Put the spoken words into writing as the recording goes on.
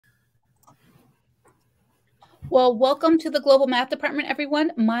Well, welcome to the Global Math Department,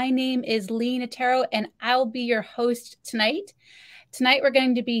 everyone. My name is Leigh Nataro, and I'll be your host tonight. Tonight, we're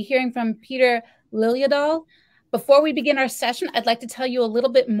going to be hearing from Peter Liljedahl. Before we begin our session, I'd like to tell you a little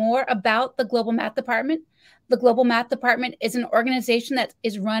bit more about the Global Math Department. The Global Math Department is an organization that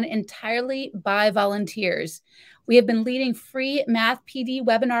is run entirely by volunteers. We have been leading free Math PD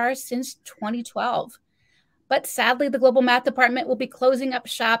webinars since 2012. But sadly, the Global Math Department will be closing up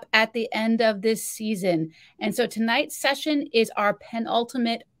shop at the end of this season. And so tonight's session is our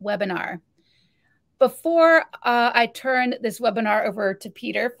penultimate webinar. Before I turn this webinar over to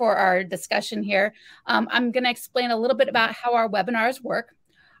Peter for our discussion here, I'm going to explain a little bit about how our webinars work.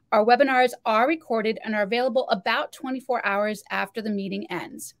 Our webinars are recorded and are available about 24 hours after the meeting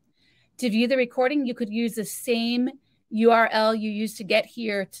ends. To view the recording, you could use the same URL you used to get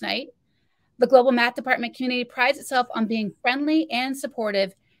here tonight. The Global Math Department community prides itself on being friendly and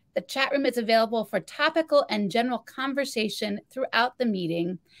supportive. The chat room is available for topical and general conversation throughout the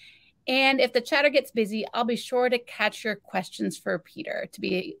meeting. And if the chatter gets busy, I'll be sure to catch your questions for Peter to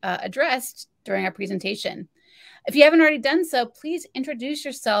be addressed during our presentation. If you haven't already done so, please introduce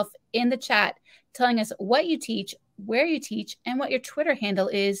yourself in the chat, telling us what you teach, where you teach, and what your Twitter handle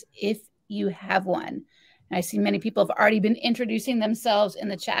is if you have one. I see many people have already been introducing themselves in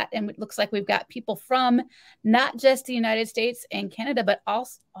the chat, and it looks like we've got people from not just the United States and Canada, but all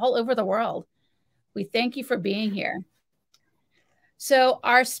over the world. We thank you for being here. So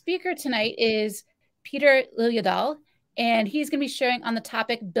our speaker tonight is Peter Liljedahl, and he's going to be sharing on the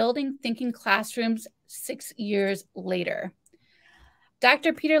topic Building Thinking Classrooms 6 years later.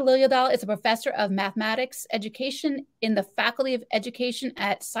 Dr. Peter Liljedahl is a professor of mathematics education in the Faculty of Education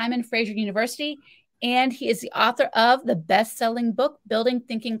at Simon Fraser University, and he is the author of the best-selling book, Building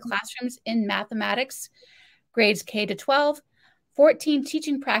Thinking Classrooms in Mathematics, Grades K to 12, 14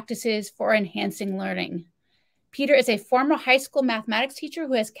 Teaching Practices for Enhancing Learning. Peter is a former high school mathematics teacher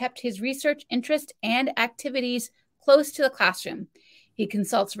who has kept his research interest and activities close to the classroom. He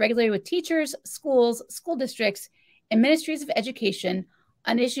consults regularly with teachers, schools, school districts, and ministries of education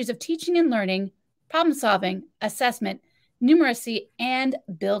on issues of teaching and learning, problem solving, assessment, numeracy, and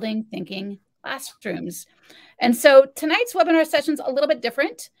building thinking classrooms. And so tonight's webinar session is a little bit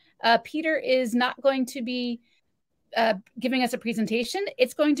different. Peter is not going to be giving us a presentation.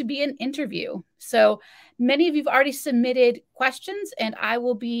 It's going to be an interview. So many of you have already submitted questions, and I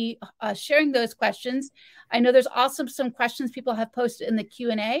will be sharing those questions. I know there's also some questions people have posted in the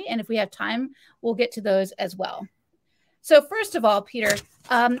Q&A, and if we have time, we'll get to those as well. So first of all, Peter,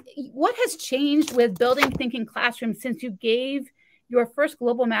 what has changed with Building Thinking Classrooms since you gave your first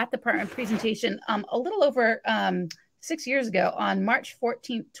Global Math Department presentation a little over 6 years ago on March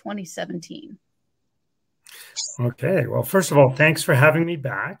 14th, 2017? Okay, well, first of all, thanks for having me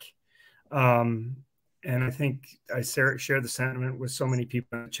back. And I think I share the sentiment with so many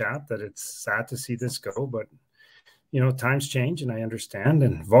people in the chat that it's sad to see this go, but you know, times change and I understand,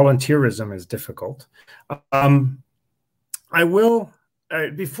 and volunteerism is difficult. I will,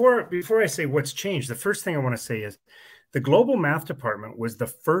 before I say what's changed, the first thing I want to say is the Global Math Department was the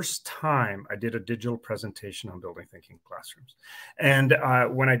first time I did a digital presentation on Building Thinking Classrooms. And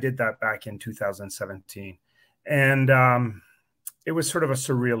when I did that back in 2017, and it was sort of a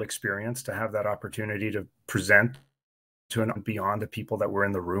surreal experience to have that opportunity to present to and beyond the people that were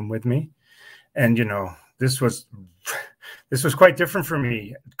in the room with me. And, you know, this was quite different for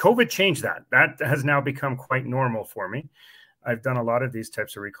me. COVID changed that. That has now become quite normal for me. I've done a lot of these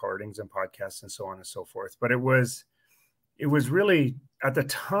types of recordings and podcasts and so on and so forth. But it was really, at the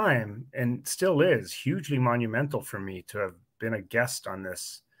time, and still is, hugely monumental for me to have been a guest on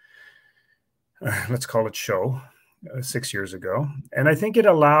this, let's call it show, 6 years ago. And I think it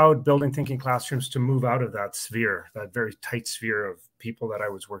allowed Building Thinking Classrooms to move out of that sphere, that very tight sphere of people that I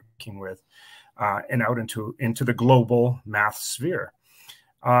was working with, and out into the global math sphere.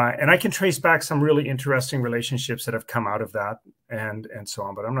 And I can trace back some really interesting relationships that have come out of that, and so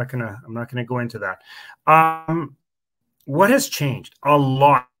on. But I'm not gonna go into that. What has changed? A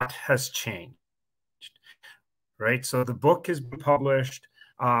lot has changed, right? So the book has been published,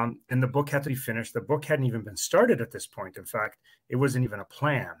 and the book had to be finished. The book hadn't even been started at this point. In fact, it wasn't even a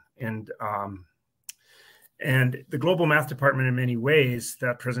plan. And the Global Math Department, in many ways,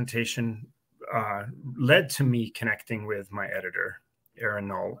 that presentation led to me connecting with my editor, Aaron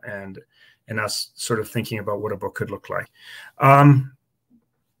Null, and us sort of thinking about what a book could look like.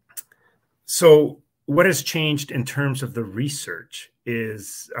 So what has changed in terms of the research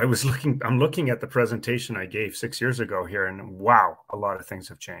is I'm looking at the presentation I gave 6 years ago here, and wow, a lot of things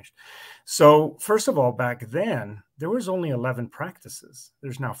have changed. So first of all, back then, there was only 11 practices.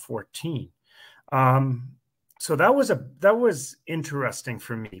 There's now 14. so that was interesting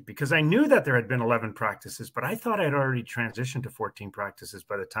for me, because I knew that there had been 11 practices, but I thought I'd already transitioned to 14 practices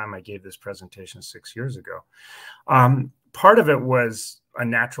by the time I gave this presentation 6 years ago. Part of it was a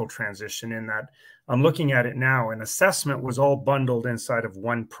natural transition in that I'm looking at it now, and assessment was all bundled inside of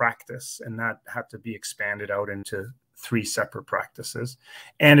one practice, and that had to be expanded out into 3 separate practices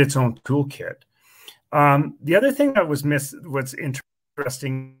and its own toolkit. The other thing that was what's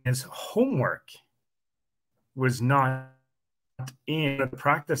interesting is homework was not in the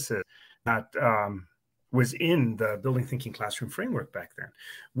practices that was in the Building Thinking Classroom framework back then.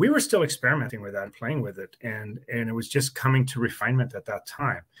 We were still experimenting with that and playing with it, and it was just coming to refinement at that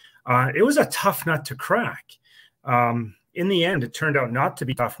time. It was a tough nut to crack. In the end, it turned out not to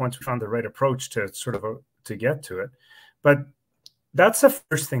be tough once we found the right approach to to get to it. But that's the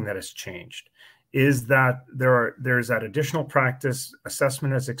first thing that has changed, is that there's that additional practice.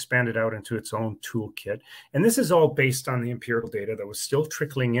 Assessment has expanded out into its own toolkit. And this is all based on the empirical data that was still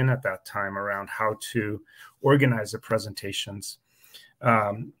trickling in at that time around how to organize the presentations,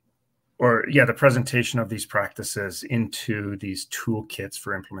 the presentation of these practices into these toolkits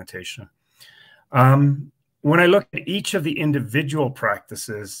for implementation. When I look at each of the individual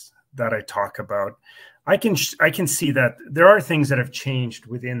practices that I talk about, I can see that there are things that have changed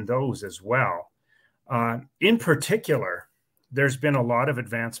within those as well. In particular, there's been a lot of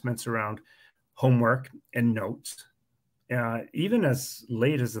advancements around homework and notes, even as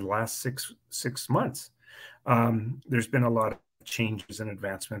late as the last six months. There's been a lot of changes and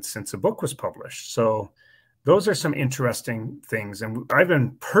advancements since the book was published. So those are some interesting things. And I've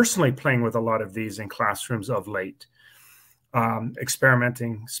been personally playing with a lot of these in classrooms of late,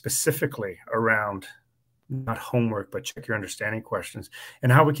 experimenting specifically around not homework, but check your understanding questions, and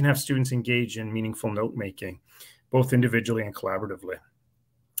how we can have students engage in meaningful note making, both individually and collaboratively,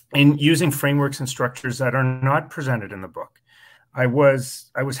 and using frameworks and structures that are not presented in the book. I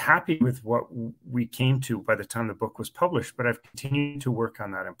was happy with what we came to by the time the book was published, but I've continued to work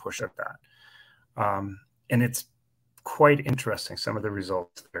on that and push at that. And it's quite interesting, some of the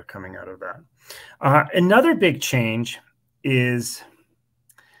results that are coming out of that. Another big change is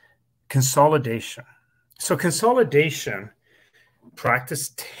consolidation. So consolidation,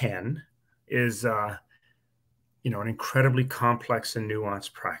 practice 10, is an incredibly complex and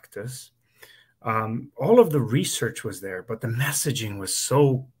nuanced practice. All of the research was there, but the messaging was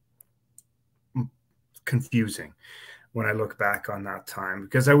so confusing when I look back on that time,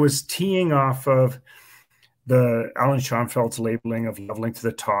 because I was teeing off of the Alan Schoenfeld's labeling of leveling to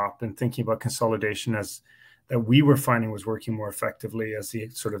the top and thinking about consolidation as that we were finding was working more effectively as the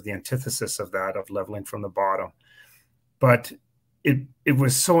sort of the antithesis of that, of leveling from the bottom. But it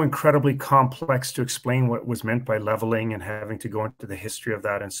was so incredibly complex to explain what was meant by leveling and having to go into the history of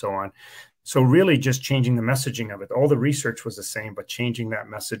that and so on. So really just changing the messaging of it. All the research was the same, but changing that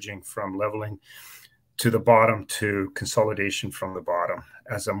messaging from leveling to the bottom to consolidation from the bottom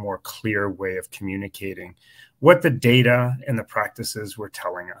as a more clear way of communicating what the data and the practices were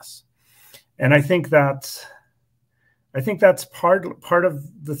telling us. And I think that's part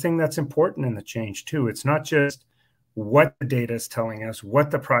of the thing that's important in the change too. It's not just what the data is telling us,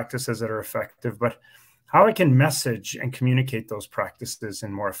 what the practices that are effective, but how I can message and communicate those practices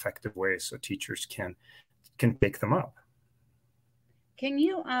in more effective ways so teachers can pick them up. Can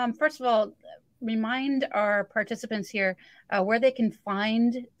you, first of all, remind our participants here where they can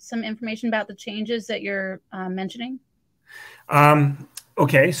find some information about the changes that you're mentioning?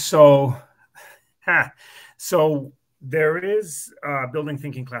 Okay, so there is a Building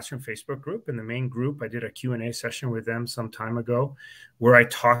Thinking Classroom Facebook group. In the main group, I did a Q&A session with them some time ago where I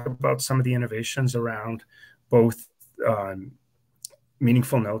talk about some of the innovations around both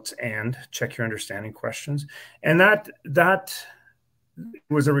meaningful notes and check your understanding questions. And that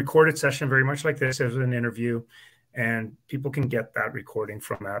was a recorded session, very much like this. It was an interview, and people can get that recording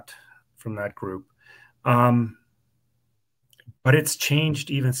from that group. But it's changed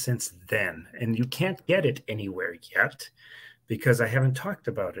even since then, and you can't get it anywhere yet because I haven't talked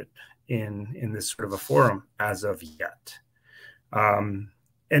about it in this sort of a forum as of yet.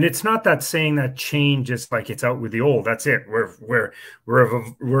 And it's not that saying that change is like it's out with the old. That's it. We're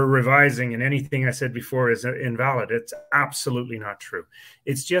revising, and anything I said before is invalid. It's absolutely not true.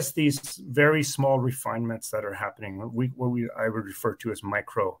 It's just these very small refinements that are happening. I would refer to as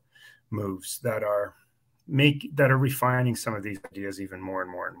micro moves that are refining some of these ideas even more and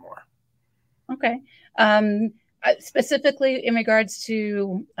more and more. Okay. Specifically in regards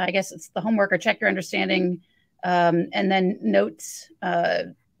to, I guess it's the homework or check your understanding, and then notes.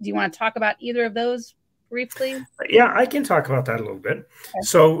 Do you want to talk about either of those briefly? Yeah, I can talk about that a little bit. Okay.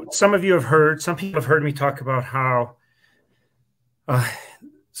 So some people have heard me talk about how,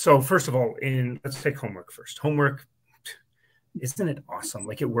 so first of all, let's take homework first. Homework, isn't it awesome?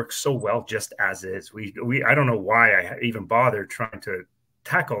 Like, it works so well just as is. I don't know why I even bothered trying to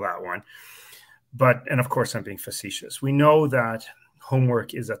tackle that one. And of course I'm being facetious. We know that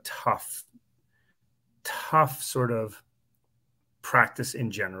homework is a tough sort of practice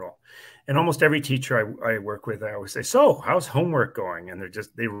in general. And almost every teacher I work with, I always say, so how's homework going? And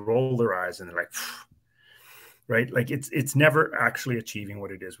they roll their eyes and they're like, right? Like, it's never actually achieving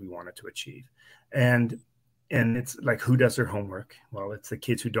what it is we want it to achieve. And it's like, who does their homework? Well, it's the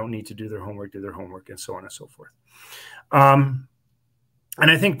kids who don't need to do their homework, and so on and so forth. And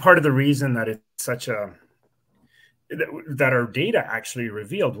I think part of the reason that it's that our data actually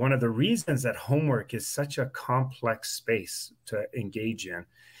revealed, one of the reasons that homework is such a complex space to engage in,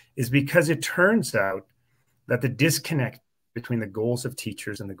 is because it turns out that the disconnect between the goals of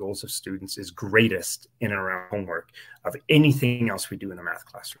teachers and the goals of students is greatest in and around homework of anything else we do in the math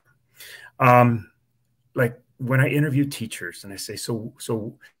classroom. Like, when I interview teachers and I say, so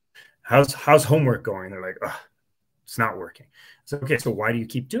how's homework going? They're like, oh, it's not working. So, okay, so why do you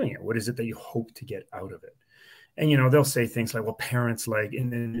keep doing it? What is it that you hope to get out of it? And, they'll say things like, well, parents like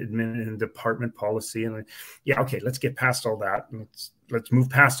in department policy. And yeah, okay, let's get past all that. And let's move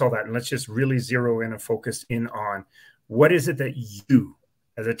past all that. And let's just really zero in and focus in on what is it that you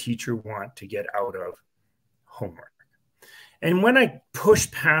as a teacher want to get out of homework. And when I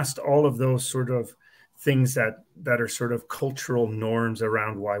push past all of those sort of things that are sort of cultural norms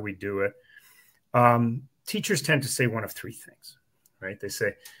around why we do it, teachers tend to say one of three things, right? They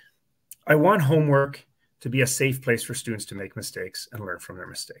say, I want homework to be a safe place for students to make mistakes and learn from their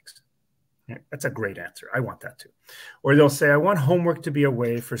mistakes. Yeah, that's a great answer. I want that too. Or they'll say, I want homework to be a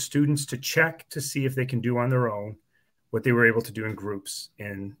way for students to check to see if they can do on their own what they were able to do in groups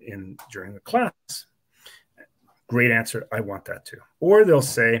during the class. Great answer. I want that too. Or they'll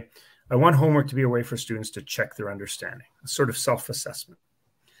say, I want homework to be a way for students to check their understanding, a sort of self-assessment.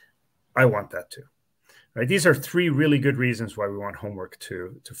 I want that too. Right? These are three really good reasons why we want homework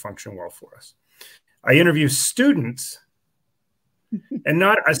to function well for us. I interview students, and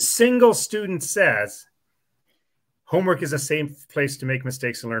not a single student says homework is a safe place to make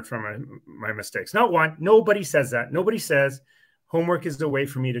mistakes and learn from my mistakes. Not one. Nobody says that. Nobody says homework is a way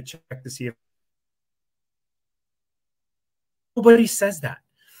for me to check to see if. Nobody says that.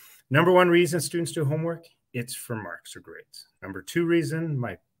 Number one reason students do homework, it's for marks or grades. Number two reason,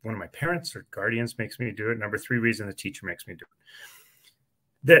 one of my parents or guardians makes me do it. Number three reason, the teacher makes me do it.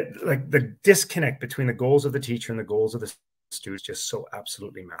 That, like, the disconnect between the goals of the teacher and the goals of the student is just so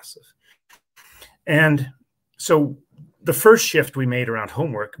absolutely massive. And so the first shift we made around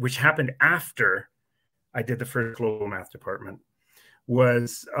homework, which happened after I did the first global math department,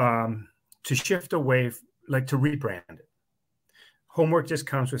 was to shift away, to rebrand it. Homework just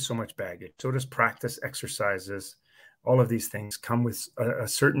comes with so much baggage. So does practice exercises. All of these things come with a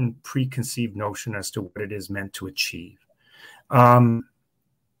certain preconceived notion as to what it is meant to achieve.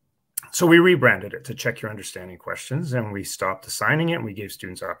 So we rebranded it to check your understanding questions, and we stopped assigning it, and we gave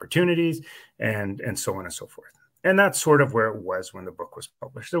students opportunities, and so on and so forth. And that's sort of where it was when the book was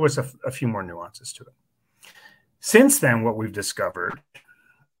published. There was a few more nuances to it. Since then, what we've discovered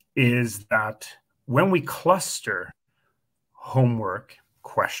is that when we cluster homework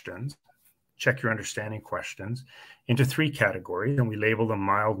questions, check your understanding questions, into three categories, and we label them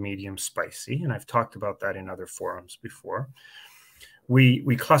mild, medium, spicy. And I've talked about that in other forums before.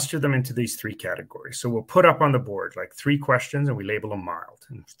 We cluster them into these three categories. So we'll put up on the board like 3 questions and we label them mild,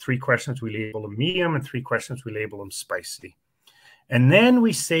 and 3 questions we label them medium, and 3 questions we label them spicy. And then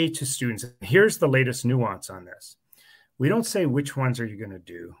we say to students, here's the latest nuance on this. We don't say which ones are you going to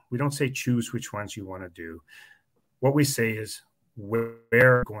do. We don't say choose which ones you want to do. What we say is where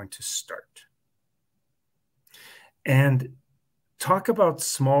we're going to start. And talk about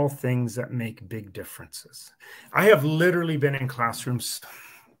small things that make big differences. I have literally been in classrooms,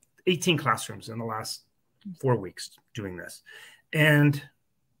 18 classrooms in the last 4 weeks doing this. And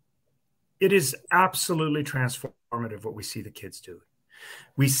it is absolutely transformative what we see the kids do.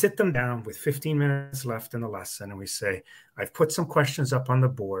 We sit them down with 15 minutes left in the lesson and we say, I've put some questions up on the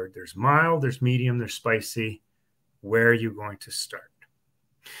board. There's mild, there's medium, there's spicy. Where are you going to start?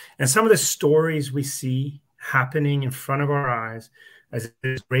 And some of the stories we see happening in front of our eyes as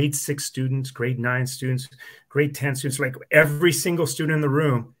grade 6 students, grade 9 students, grade 10 students, like every single student in the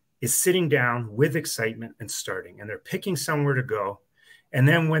room is sitting down with excitement and starting, and they're picking somewhere to go. And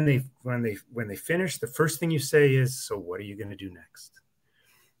then when they finish, the first thing you say is, so what are you going to do next?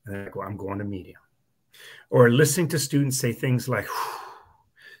 And they're like, well, I'm going to medium. or listening to students say things like,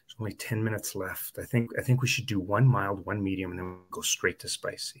 there's only 10 minutes left. I think we should do one mild, one medium, and then we'll go straight to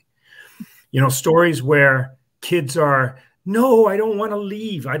spicy. You know, stories where kids are, no, I don't want to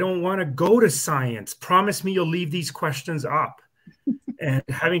leave. I don't want to go to science. Promise me you'll leave these questions up. And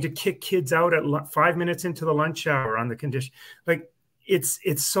having to kick kids out at 5 minutes into the lunch hour on the condition. Like,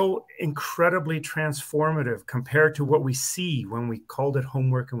 it's so incredibly transformative compared to what we see when we called it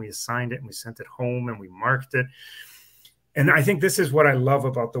homework and we assigned it and we sent it home and we marked it. And I think this is what I love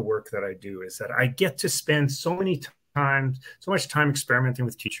about the work that I do, is that I get to spend so much time experimenting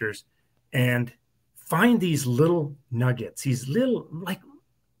with teachers and find these little nuggets, these little, like,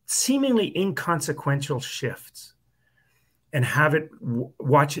 seemingly inconsequential shifts, and have it,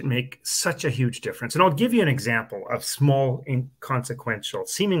 watch it make such a huge difference. And I'll give you an example of small,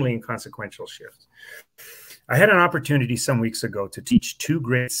 seemingly inconsequential shifts. I had an opportunity some weeks ago to teach 2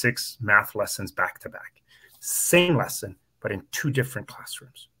 grade 6 math lessons back to back. Same lesson, but in 2 different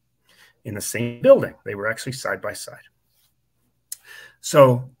classrooms in the same building. They were actually side by side.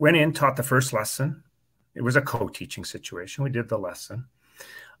 So went in, taught the first lesson. It was a co-teaching situation. We did the lesson.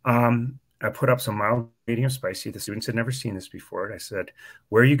 I put up some mild, medium, spicy. The students had never seen this before. And I said,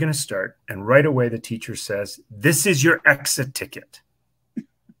 where are you going to start? And right away, the teacher says, this is your exit ticket.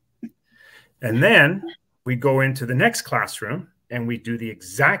 And then we go into the next classroom and we do the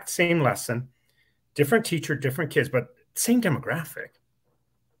exact same lesson, different teacher, different kids, but same demographic.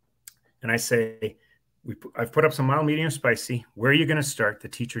 And I say, I've put up some mild, medium, spicy. Where are you going to start? The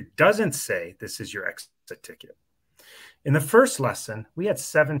teacher doesn't say, this is your exit ticket. In the first lesson, we had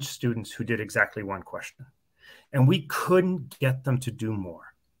 7 students who did exactly 1 question, and we couldn't get them to do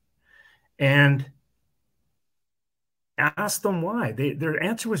more. And asked them why. Their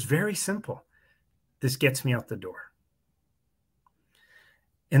answer was very simple. This gets me out the door.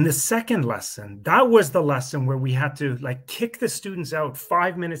 In the second lesson, that was the lesson where we had to, like, kick the students out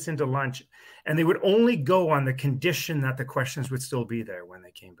 5 minutes into lunch, and they would only go on the condition that the questions would still be there when they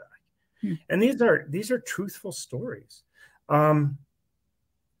came back. And these are truthful stories.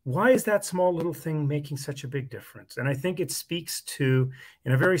 Why is that small little thing making such a big difference? And I think it speaks to,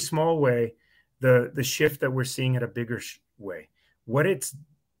 in a very small way, the shift that we're seeing at a bigger way. What it's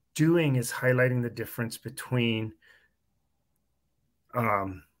doing is highlighting the difference between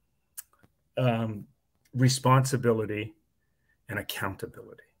responsibility and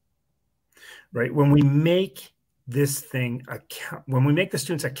accountability, right? When we make this thing, when we make the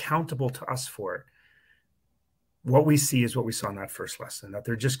students accountable to us for it, what we see is what we saw in that first lesson, that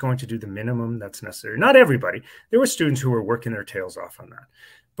they're just going to do the minimum that's necessary. Not everybody. There were students who were working their tails off on that.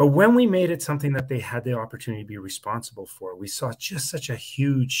 But when we made it something that they had the opportunity to be responsible for, we saw just such a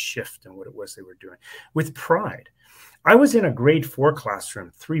huge shift in what it was they were doing with pride. I was in a grade 4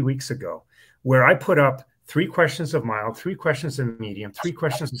 classroom 3 weeks ago where I put up 3 questions of mild, 3 questions of medium, 3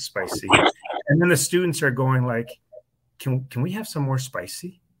 questions of spicy. And then the students are going like, can we have some more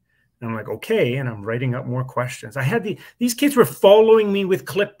spicy? And I'm like, okay. And I'm writing up more questions. I had these kids were following me with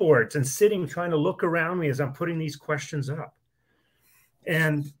clipboards and sitting, trying to look around me as I'm putting these questions up.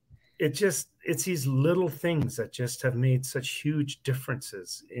 And it's these little things that just have made such huge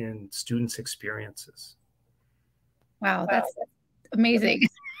differences in students' experiences. Wow, that's amazing.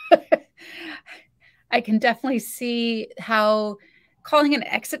 I can definitely see how calling an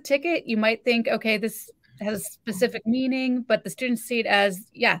exit ticket, you might think, okay, this has a specific meaning, but the students see it as,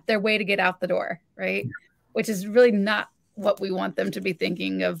 yeah, their way to get out the door, right? Which is really not what we want them to be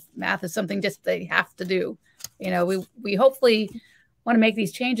thinking of math as something just they have to do. You know, we hopefully want to make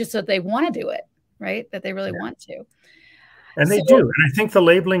these changes so that they want to do it, right? That they really want to. And they do. And I think the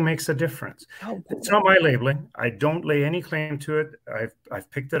labeling makes a difference. Oh, it's not my labeling. I don't lay any claim to it. I've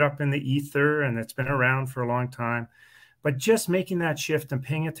picked it up in the ether and it's been around for a long time. But just making that shift and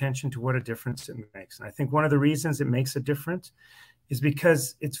paying attention to what a difference it makes. And I think one of the reasons it makes a difference is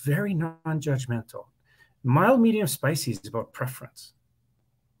because it's very non-judgmental. Mild, medium, spicy is about preference.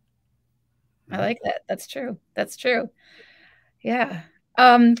 I like that. That's true. That's true. Yeah.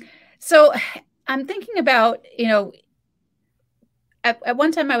 So I'm thinking about, you know, at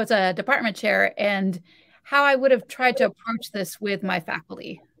one time I was a department chair, and how I would have tried to approach this with my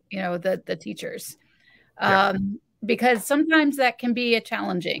faculty, you know, the teachers. Because sometimes that can be a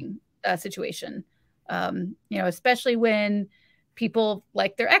challenging situation, you know, especially when people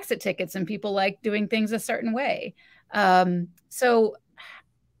like their exit tickets and people like doing things a certain way. So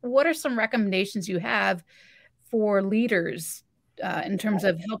what are some recommendations you have for leaders in terms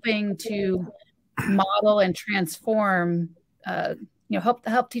of helping to model and transform, you know,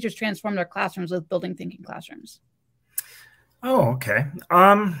 help teachers transform their classrooms with building thinking classrooms? Oh, okay.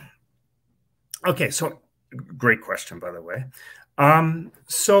 Okay, so great question, by the way.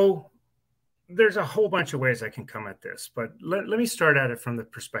 So there's a whole bunch of ways I can come at this, but let me start at it from the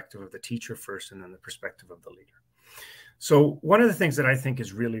perspective of the teacher first and then the perspective of the leader. So one of the things that I think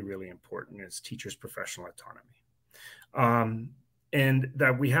is really, really important is teachers' professional autonomy. And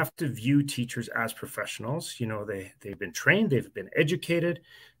that we have to view teachers as professionals. You know, they've been trained, they've been educated,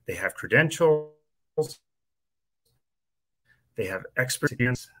 they have credentials, they have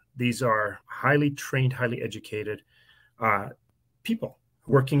experience. These are highly trained, highly educated people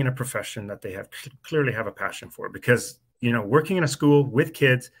working in a profession that they have clearly have a passion for. Because, you know, working in a school with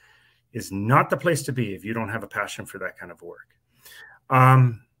kids is not the place to be if you don't have a passion for that kind of work.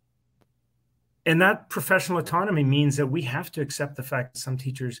 And that professional autonomy means that we have to accept the fact that some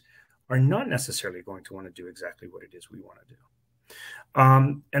teachers are not necessarily going to want to do exactly what it is we want to do.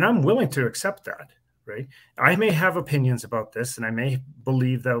 And I'm willing to accept that, right? I may have opinions about this, and I may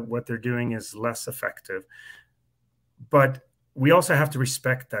believe that what they're doing is less effective, but we also have to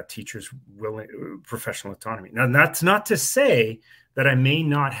respect that teacher's professional autonomy. Now, that's not to say that I may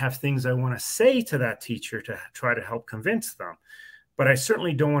not have things I want to say to that teacher to try to help convince them. But I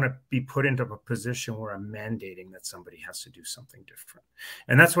certainly don't want to be put into a position where I'm mandating that somebody has to do something different.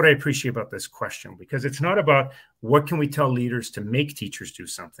 And that's what I appreciate about this question, because it's not about what can we tell leaders to make teachers do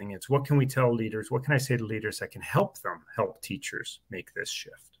something. It's what can we tell leaders, what can I say to leaders that can help them help teachers make this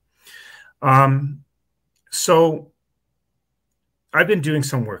shift. So I've been doing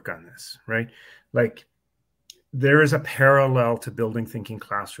some work on this, right? Like there is a parallel to building thinking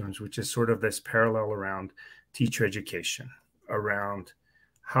classrooms, which is sort of this parallel around teacher education, around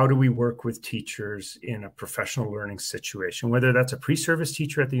how do we work with teachers in a professional learning situation, whether that's a pre-service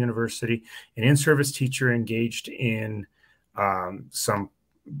teacher at the university, an in-service teacher engaged in some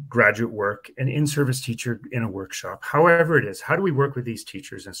graduate work, an in-service teacher in a workshop, however it is, how do we work with these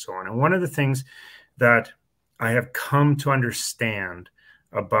teachers and so on. And one of the things that I have come to understand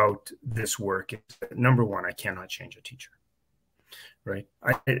about this work is that, number one, I cannot change a teacher, right?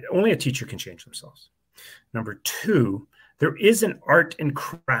 Only a teacher can change themselves. Number two, there is an art and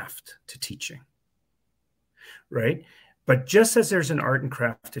craft to teaching, right? But just as there's an art and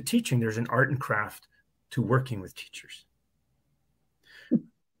craft to teaching, there's an art and craft to working with teachers.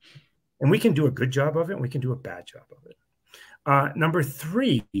 And we can do a good job of it, and we can do a bad job of it. Number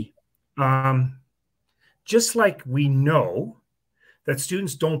three, just like we know that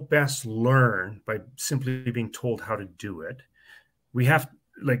students don't best learn by simply being told how to do it, we have,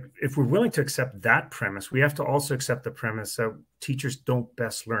 like, if we're willing to accept that premise, we have to also accept the premise that teachers don't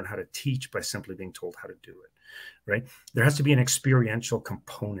best learn how to teach by simply being told how to do it, right? There has to be an experiential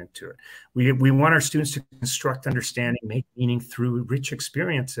component to it. We want our students to construct understanding, make meaning through rich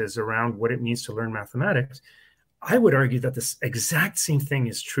experiences around what it means to learn mathematics. I would argue that this exact same thing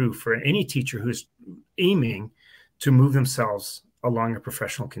is true for any teacher who's aiming to move themselves along a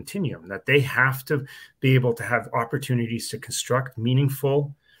professional continuum, that they have to be able to have opportunities to construct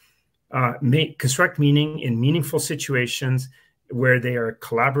meaningful, construct meaning in meaningful situations where they are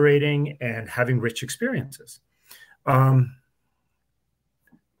collaborating and having rich experiences. Number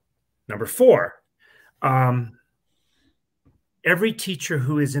four, every teacher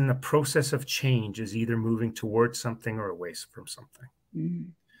who is in the process of change is either moving towards something or away from something. Mm-hmm.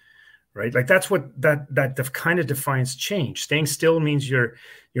 Right? Like that's what that kind of defines change. Staying still means you're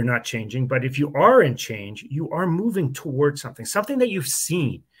not changing, but if you are in change, you are moving towards something that you've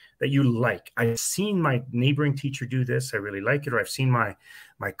seen that you like. I've seen my neighboring teacher do this, I really like it, or I've seen my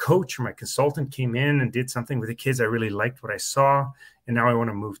coach or my consultant came in and did something with the kids, I really liked what I saw, and now I want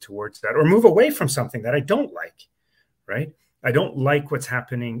to move towards that, or move away from something that I don't like, right? I don't like what's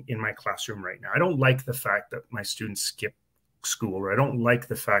happening in my classroom right now. I don't like the fact that my students skip school, or I don't like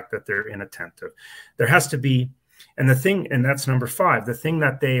the fact that they're inattentive. There has to be, and that's number five, the thing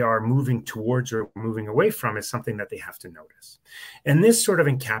that they are moving towards or moving away from is something that they have to notice. And this sort of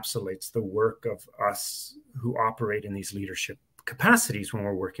encapsulates the work of us who operate in these leadership capacities when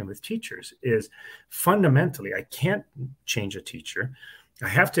we're working with teachers. Is fundamentally, I can't change a teacher. I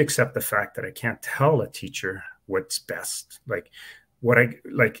have to accept the fact that I can't tell a teacher what's best. I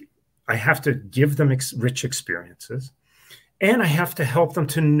have to give them rich experiences. And I have to help them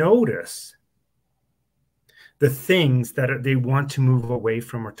to notice the things that they want to move away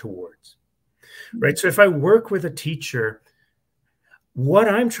from or towards, right? So if I work with a teacher, what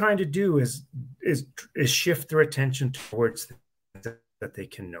I'm trying to do is shift their attention towards things that they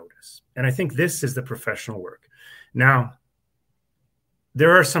can notice. And I think this is the professional work. Now,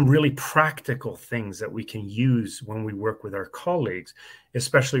 there are some really practical things that we can use when we work with our colleagues,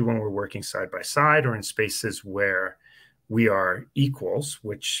 especially when we're working side by side or in spaces where we are equals,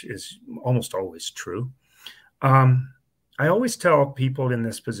 which is almost always true. I always tell people in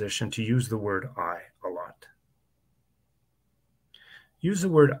this position to use the word I a lot. Use the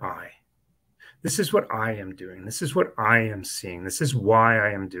word I. This is what I am doing. This is what I am seeing. This is why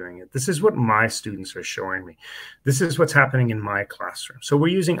I am doing it. This is what my students are showing me. This is what's happening in my classroom. So we're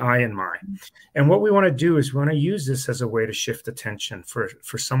using I and my. And what we want to do is we want to use this as a way to shift attention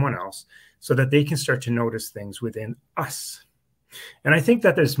for someone else so that they can start to notice things within us. And I think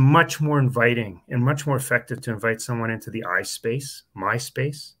that there's much more inviting and much more effective to invite someone into the I space, my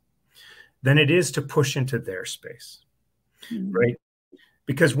space, than it is to push into their space, right?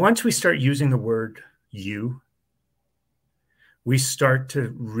 Because once we start using the word you, we start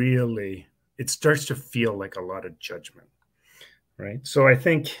to really, it starts to feel like a lot of judgment, right? So I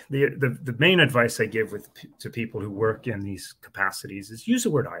think the main advice I give to people who work in these capacities is use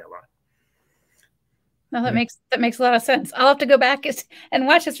the word I a lot. No, that makes a lot of sense. I'll have to go back and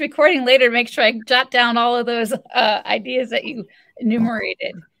watch this recording later to make sure I jot down all of those ideas that you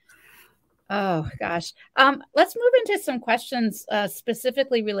enumerated. Oh gosh. Let's move into some questions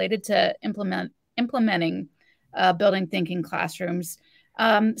specifically related to implementing building thinking classrooms.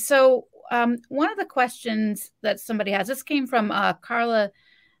 So one of the questions that somebody has, this came from Carla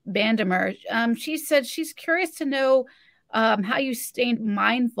Bandemer. She said she's curious to know how you stay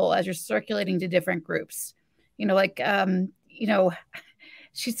mindful as you're circulating to different groups. You know, like, you know,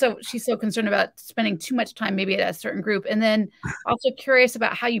 she's so concerned about spending too much time maybe at a certain group. And then also curious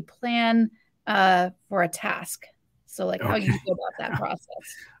about how you plan for a task. So like how you go about that process.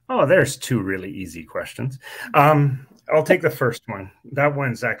 Oh, there's two really easy questions. I'll take the first one. That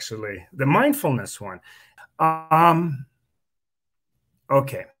one's actually the mindfulness one.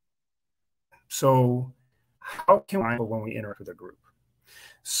 Okay. So how can we be mindful when we interact with a group?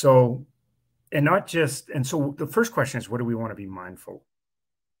 So, and not just, and so the first question is, what do we want to be mindful?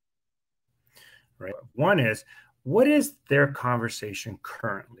 Right. One is, what is their conversation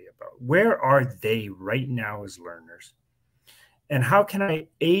currently about? Where are they right now as learners? And how can I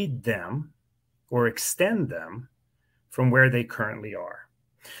aid them or extend them from where they currently are?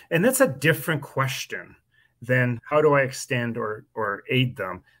 And that's a different question than how do I extend or aid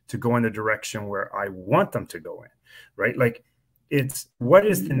them to go in the direction where I want them to go in, right? Like it's what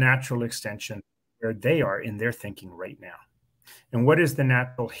is the natural extension where they are in their thinking right now? And what is the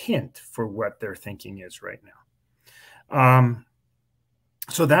natural hint for what their thinking is right now?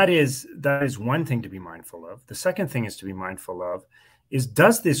 So that is one thing to be mindful of. The second thing is to be mindful of is,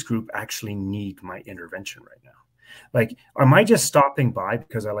 does this group actually need my intervention right now? Like, am I just stopping by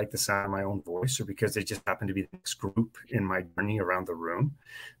because I like the sound of my own voice, or because they just happen to be the next group in my journey around the room?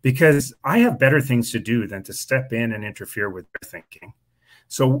 Because I have better things to do than to step in and interfere with their thinking.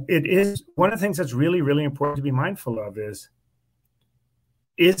 So it is one of the things that's really, really important to be mindful of is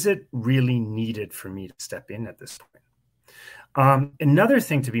it really needed for me to step in at this point? Another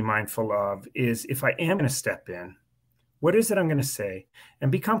thing to be mindful of is, if I am going to step in, what is it I'm going to say?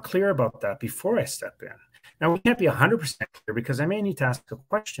 And become clear about that before I step in. Now, we can't be 100% clear because I may need to ask a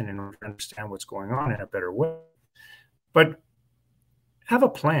question in order to understand what's going on in a better way. But have a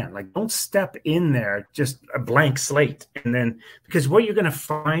plan. Like, don't step in there just a blank slate. And then, because what you're going to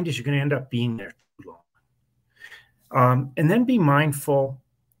find is you're going to end up being there too long. And then be mindful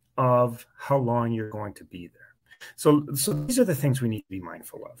of how long you're going to be there. So these are the things we need to be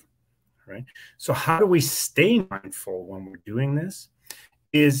mindful of, right? So how do we stay mindful when we're doing this?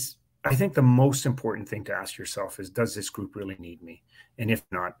 Is, I think, the most important thing to ask yourself is, does this group really need me? And if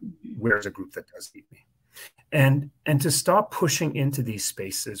not, where's a group that does need me? And to stop pushing into these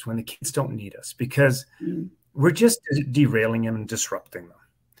spaces when the kids don't need us, because we're just derailing them and disrupting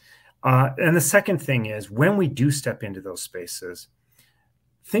them. And the second thing is, when we do step into those spaces,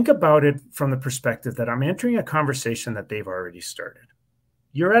 think about it from the perspective that I'm entering a conversation that they've already started.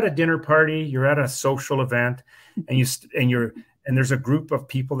 You're at a dinner party, you're at a social event, and there's a group of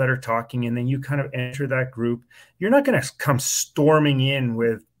people that are talking, and then you kind of enter that group. You're not going to come storming in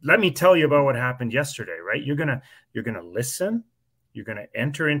with, let me tell you about what happened yesterday, right? You're going to listen. You're going to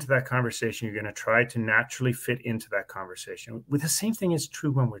enter into that conversation. You're going to try to naturally fit into that conversation. With the same thing is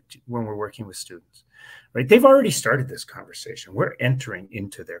true when we're working with students, right? They've already started this conversation. We're entering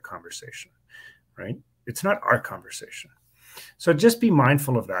into their conversation, right? It's not our conversation. So just be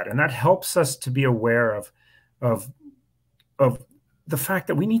mindful of that. And that helps us to be aware of the fact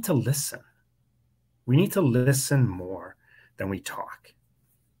that we need to listen. We need to listen more than we talk.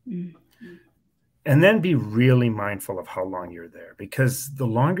 Mm-hmm. And then be really mindful of how long you're there, because the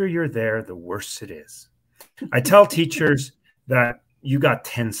longer you're there, the worse it is. I tell teachers that you got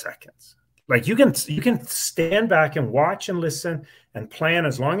 10 seconds. Like you can stand back and watch and listen and plan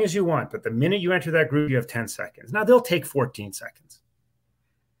as long as you want. But the minute you enter that group, you have 10 seconds. Now they'll take 14 seconds.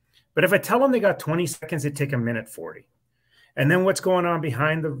 But if I tell them they got 20 seconds, they take a minute 40. And then what's going on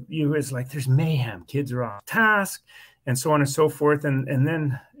behind you is like there's mayhem. Kids are off task and so on and so forth. And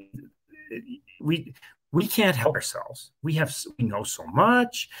then we can't help ourselves. We know so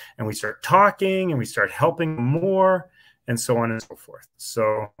much, and we start talking and we start helping more, and so on and so forth.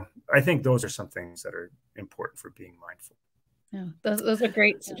 So I think those are some things that are important for being mindful. Yeah, those are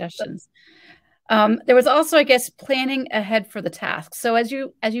great suggestions. There was also, I guess, planning ahead for the task. So as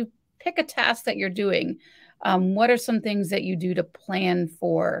you pick a task that you're doing, what are some things that you do to plan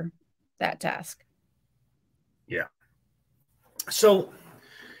for that task? Yeah. So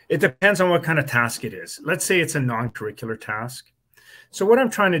it depends on what kind of task it is. Let's say it's a non-curricular task. So what I'm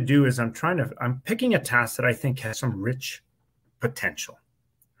trying to do is I'm picking a task that I think has some rich potential.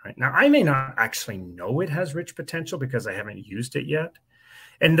 Right? Now, I may not actually know it has rich potential because I haven't used it yet.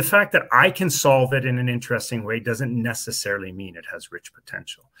 And the fact that I can solve it in an interesting way doesn't necessarily mean it has rich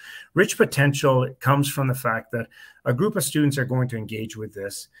potential. Rich potential comes from the fact that a group of students are going to engage with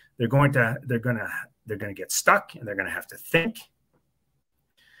this. They're going to get stuck, and they're going to have to think,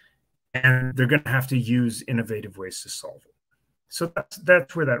 and they're going to have to use innovative ways to solve it. So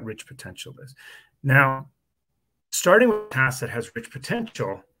that's where that rich potential is. Now, starting with a task that has rich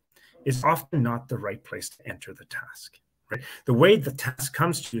potential is often not the right place to enter the task. Right? The way the task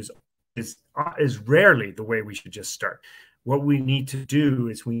comes to you is rarely the way we should just start. What we need to do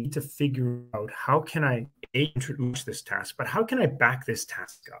is we need to figure out how can I introduce this task, but how can I back this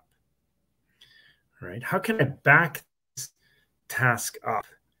task up? Right? How can I back this task up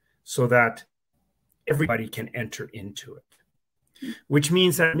so that everybody can enter into it? Which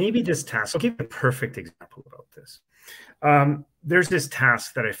means that maybe this task, I'll give you a perfect example about this. There's this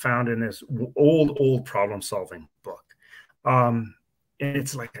task that I found in this old problem-solving book. And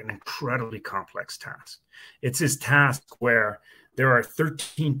it's like an incredibly complex task. It's this task where there are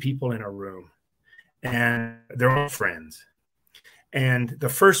 13 people in a room, and they're all friends. And the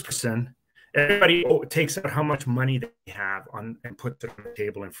first person, everybody takes out how much money they have and puts it on the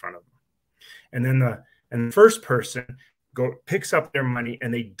table in front of them. And then the first person picks up their money,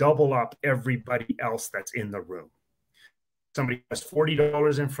 and they double up everybody else that's in the room. Somebody has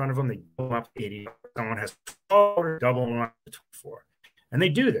 $40 in front of them, they double up $80. Someone has $12, double them up to $24. And they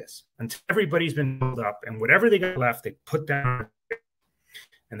do this until everybody's been built up, and whatever they got left, they put down.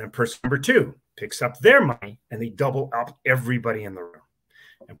 And then person number two picks up their money, and they double up everybody in the room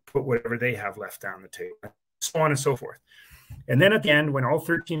and put whatever they have left down the table, so on and so forth. And then at the end, when all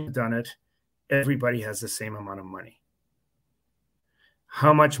 13 have done it, everybody has the same amount of money.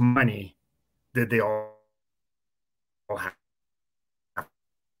 How much money did they all have to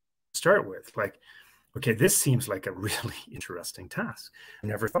start with? Like, okay, this seems like a really interesting task. I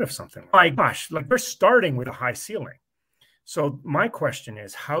never thought of something like, oh my gosh, like we're starting with a high ceiling. So my question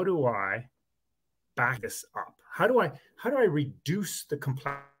is, how do I back this up? How do I reduce the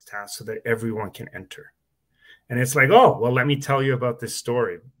complex task so that everyone can enter? And it's like, oh, well, let me tell you about this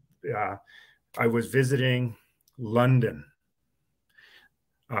story. I was visiting London,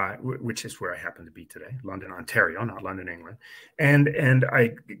 which is where I happen to be today, London, Ontario, not London, England. And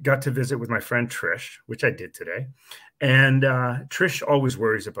I got to visit with my friend Trish, which I did today. And Trish always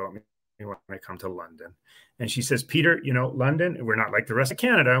worries about me when I come to London. And she says, Peter, you know, London, we're not like the rest of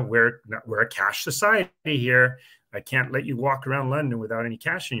Canada. We're a cash society here. I can't let you walk around London without any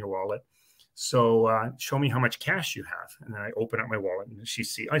cash in your wallet. So show me how much cash you have. And then I open up my wallet, and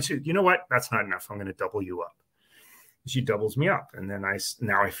I said, you know what? That's not enough. I'm going to double you up. She doubles me up, and then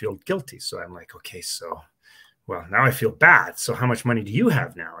now I feel guilty. So I'm like, okay, so, well, now I feel bad. So how much money do you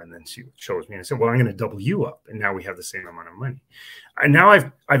have now? And then she shows me, and I said, well, I'm going to double you up, and now we have the same amount of money. And now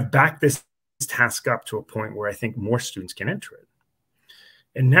I've backed this task up to a point where I think more students can enter it.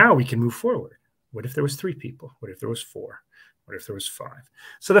 And now we can move forward. What if there was 3 people? What if there was 4? What if there was 5?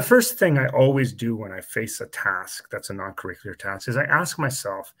 So the first thing I always do when I face a task that's a non-curricular task is I ask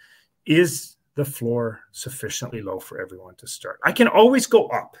myself, is the floor sufficiently low for everyone to start? I can always go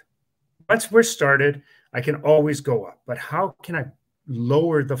up. Once we're started, I can always go up. But how can I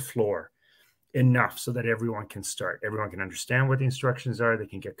lower the floor enough so that everyone can start? Everyone can understand what the instructions are. They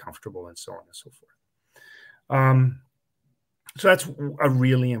can get comfortable, and so on and so forth. So that's a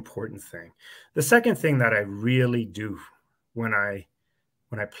really important thing. The second thing that I really do when I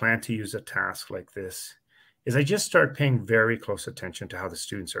plan to use a task like this is I just start paying very close attention to how the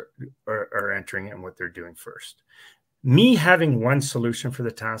students are entering and what they're doing first. me having one solution for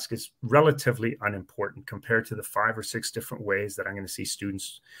the task is relatively unimportant compared to the 5 or 6 different ways that I'm going to see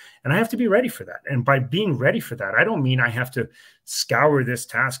students. And I have to be ready for that. And by being ready for that, I don't mean I have to scour this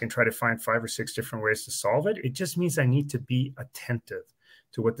task and try to find 5 or 6 different ways to solve it. It just means I need to be attentive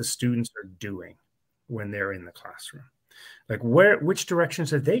to what the students are doing when they're in the classroom. Like which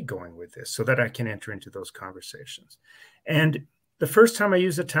directions are they going with this, so that I can enter into those conversations. And the first time I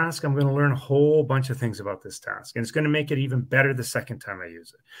use a task, I'm going to learn a whole bunch of things about this task. And it's going to make it even better the second time I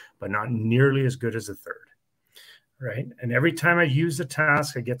use it, but not nearly as good as the third, right? And every time I use a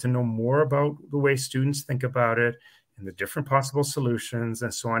task, I get to know more about the way students think about it and the different possible solutions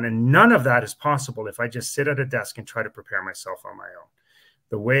and so on. And none of that is possible if I just sit at a desk and try to prepare myself on my own.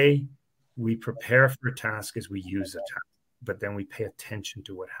 The way we prepare for a task is we use a task, but then we pay attention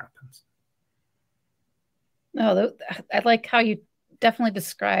to what happens. No, I like how you definitely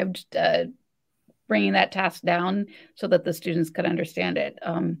described bringing that task down so that the students could understand it.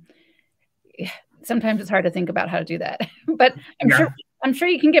 Sometimes it's hard to think about how to do that, but I'm sure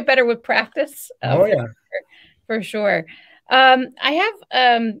you can get better with practice. Oh yeah, for sure. I have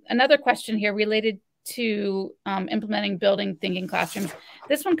another question here related to implementing building thinking classrooms.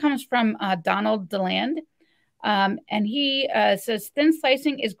 This one comes from Donald Deland, and he says thin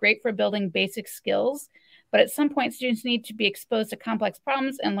slicing is great for building basic skills, but at some point, students need to be exposed to complex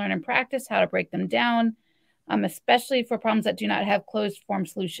problems and learn and practice how to break them down, especially for problems that do not have closed form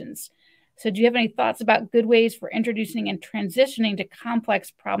solutions. So do you have any thoughts about good ways for introducing and transitioning to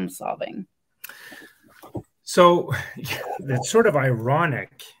complex problem solving? So it's sort of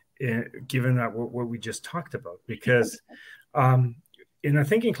ironic, given that what we just talked about, because in a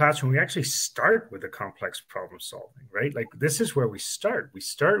thinking classroom, we actually start with a complex problem solving, right? Like this is where we start. We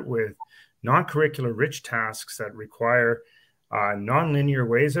start with non-curricular rich tasks that require non-linear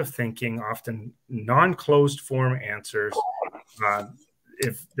ways of thinking, often non-closed form answers.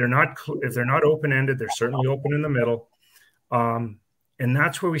 If they're not open-ended, they're certainly open in the middle. And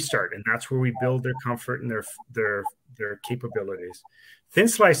that's where we start, and that's where we build their comfort and their capabilities. Thin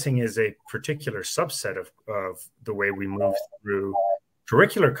slicing is a particular subset of the way we move through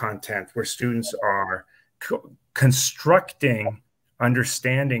curricular content, where students are constructing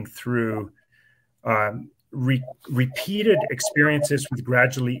understanding through repeated experiences with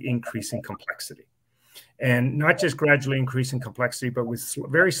gradually increasing complexity. And not just gradually increasing complexity, but with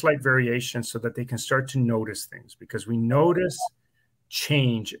very slight variations so that they can start to notice things, because we notice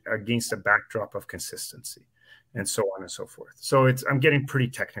change against a backdrop of consistency and so on and so forth. So I'm getting pretty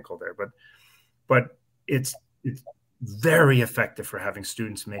technical there, but it's very effective for having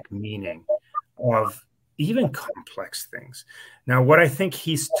students make meaning of even complex things. Now, what I think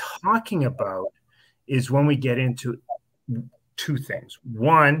he's talking about is when we get into 2 things.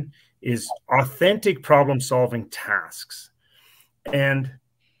 One is authentic problem-solving tasks, and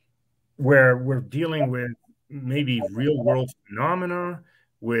where we're dealing with maybe real-world phenomena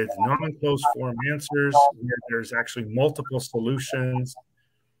with non-closed form answers, where there's actually multiple solutions,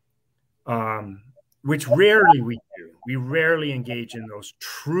 which rarely we do. We rarely engage in those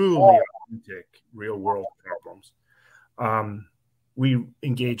truly authentic real-world problems. We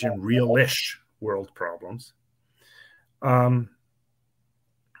engage in real-ish world problems. And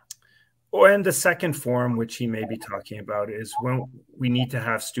the second form, which he may be talking about, is when we need to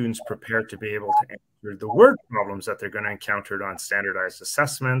have students prepared to be able to answer the word problems that they're going to encounter on standardized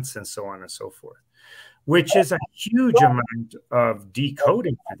assessments and so on and so forth, which is a huge amount of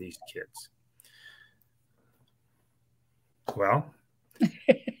decoding for these kids. Well,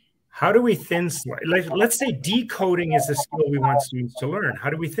 how do we thin slice? Like, let's say decoding is the skill we want students to learn. How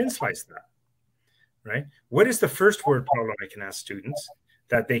do we thin slice that, right? What is the first word problem I can ask students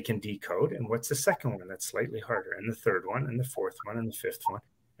that they can decode? And what's the second one that's slightly harder? And the third one, and the fourth one, and the fifth one.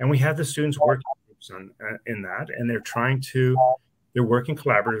 And we have the students working in that, and they're working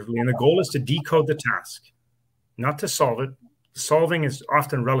collaboratively. And the goal is to decode the task, not to solve it. Solving is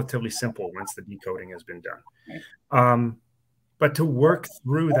often relatively simple once the decoding has been done. But to work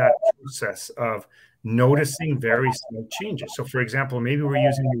through that process of noticing very small changes. So for example, maybe we're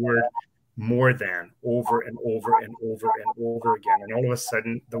using the word more than over and over and over and over again, and all of a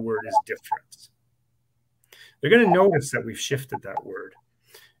sudden the word is different. They're going to notice that we've shifted that word,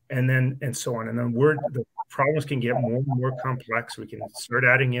 and so on. And then the problems can get more and more complex. We can start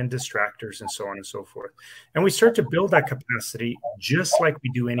adding in distractors and so on and so forth. And we start to build that capacity just like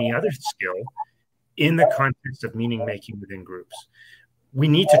we do any other skill in the context of meaning making within groups. We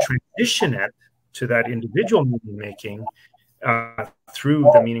need to transition it to that individual meaning making through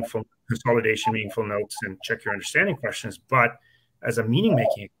the meaningful consolidation, meaningful notes, and check your understanding questions. But as a meaning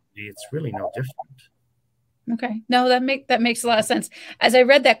making activity, it's really no different. Okay. No, that makes a lot of sense. As I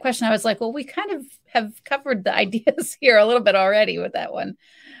read that question, I was like, well, we kind of have covered the ideas here a little bit already with that one.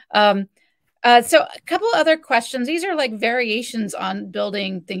 Um, so a couple other questions. These are like variations on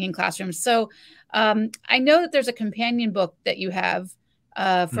building thinking classrooms. So I know that there's a companion book that you have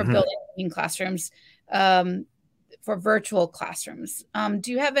for building thinking classrooms, for virtual classrooms.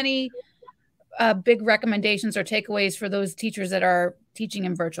 Do you have any big recommendations or takeaways for those teachers that are teaching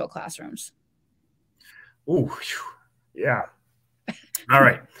in virtual classrooms? Oh, yeah. All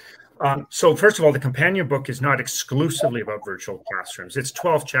right. So first of all, the companion book is not exclusively about virtual classrooms. It's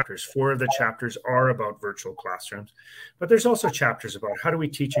 12 chapters. 4 of the chapters are about virtual classrooms, but there's also chapters about how do we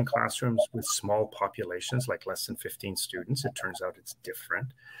teach in classrooms with small populations, like less than 15 students. It turns out it's different.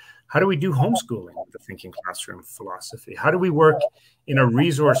 How do we do homeschooling with the thinking classroom philosophy? How do we work in a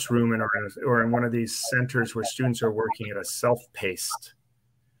resource room or in one of these centers where students are working at a self-paced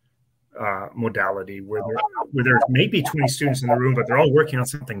modality where there may be 20 students in the room, but they're all working on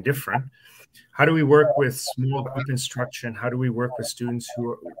something different? How do we work with small group instruction? How do we work with students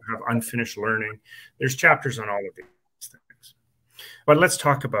who have unfinished learning? There's chapters on all of these things. But let's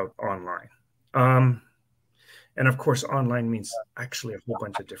talk about online. And of course, online means actually a whole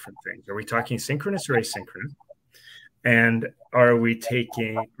bunch of different things. Are we talking synchronous or asynchronous? And are we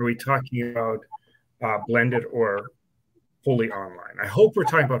talking about blended or fully online? I hope we're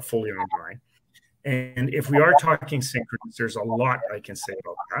talking about fully online. And if we are talking synchronous, there's a lot I can say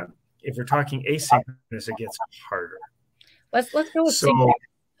about that. If we're talking asynchronous, it gets harder. Let's go with synchronous.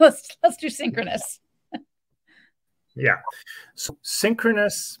 Let's do synchronous. Yeah. So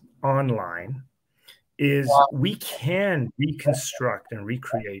synchronous online is we can reconstruct and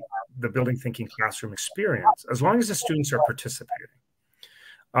recreate the building thinking classroom experience as long as the students are participating.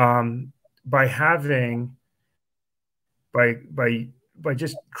 By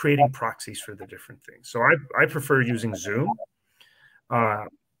just creating proxies for the different things. So I prefer using Zoom.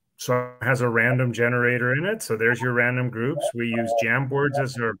 So it has a random generator in it. So there's your random groups. We use Jamboards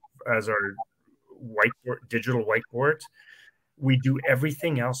as our whiteboard, digital whiteboards. We do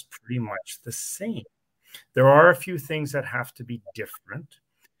everything else pretty much the same. There are a few things that have to be different.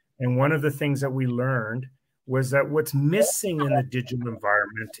 And one of the things that we learned was that what's missing in the digital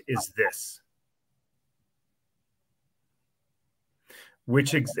environment is this.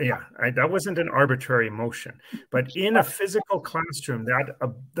 That wasn't an arbitrary motion, but in a physical classroom,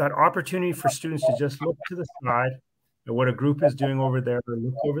 that opportunity for students to just look to the side at what a group is doing over there, or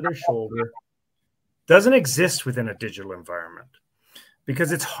look over their shoulder, doesn't exist within a digital environment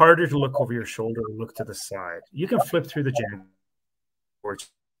because it's harder to look over your shoulder or look to the side. You can flip through the Jamboard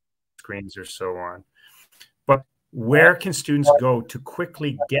screens or so on, but where can students go to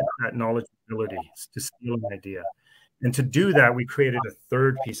quickly get that knowledge ability to steal an idea? And to do that, we created a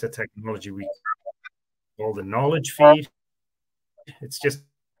third piece of technology we call the knowledge feed. It's just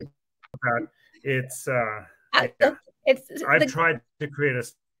that I've tried to create a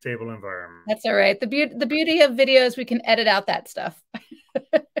stable environment. That's all right. The beauty of videos, we can edit out that stuff.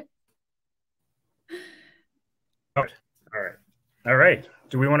 All right.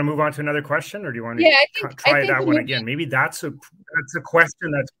 Do we want to move on to another question, or do you want to try that one again? Maybe that's a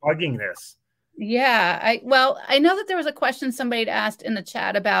question that's bugging this. Yeah, I know that there was a question somebody had asked in the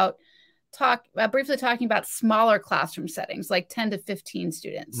chat about briefly talking about smaller classroom settings, like 10 to 15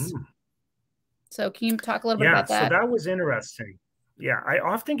 students. So can you talk a little bit about that? So that was interesting. Yeah, I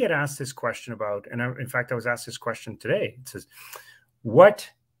often get asked this question about, and in fact, I was asked this question today. It says,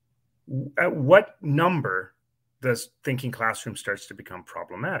 at what number does thinking classroom starts to become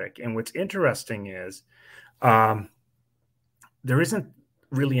problematic? And what's interesting is there isn't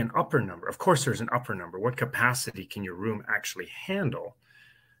really an upper number. Of course, there's an upper number. What capacity can your room actually handle?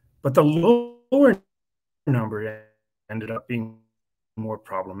 But the lower number ended up being more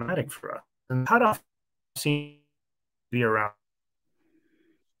problematic for us. And cutoff seems to be around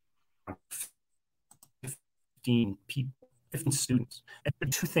 15 people, 15 students. And there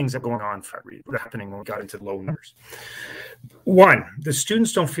are two things that are going on happening when we got into low numbers. One, the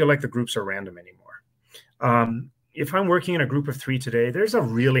students don't feel like the groups are random anymore. If I'm working in a group of 3 today, there's a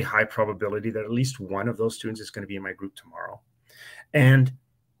really high probability that at least one of those students is going to be in my group tomorrow. And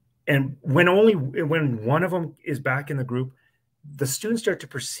when one of them is back in the group, the students start to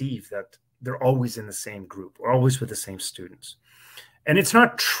perceive that they're always in the same group, or always with the same students. And it's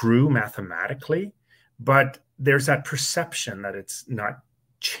not true mathematically, but there's that perception that it's not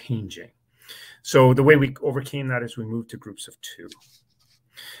changing. So the way we overcame that is we moved to groups of 2.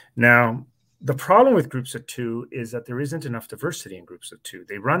 Now, the problem with groups of 2 is that there isn't enough diversity in groups of 2.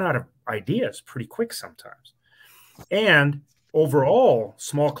 They run out of ideas pretty quick sometimes. And overall,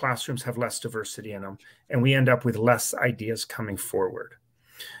 small classrooms have less diversity in them, and we end up with less ideas coming forward.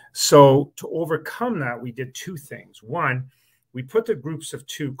 So to overcome that, we did two things. One, we put the groups of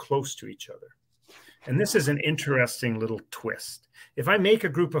 2 close to each other. And this is an interesting little twist. If I make a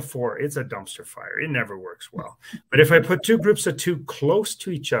group of 4, it's a dumpster fire. It never works well. But if I put 2 groups of 2 close to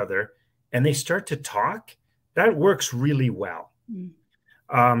each other and they start to talk, that works really well.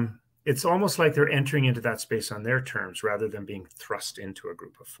 It's almost like they're entering into that space on their terms rather than being thrust into a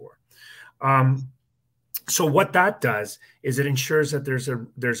group of 4. So what that does is it ensures that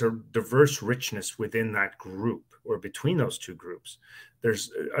there's a diverse richness within that group, or between those 2 groups.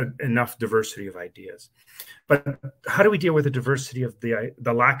 There's enough diversity of ideas. But how do we deal with the diversity of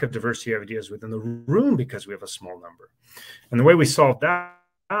the lack of diversity of ideas within the room because we have a small number? And the way we solved that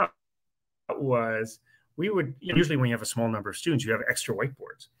was we would, usually when you have a small number of students, you have extra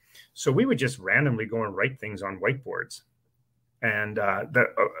whiteboards. So we would just randomly go and write things on whiteboards and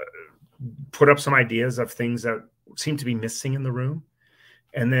put up some ideas of things that seem to be missing in the room.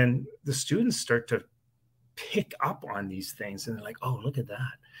 And then the students start to pick up on these things and they're like, oh, look at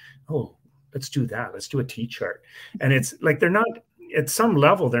that. Oh, let's do that. Let's do a T-chart. And it's like, they're not, at some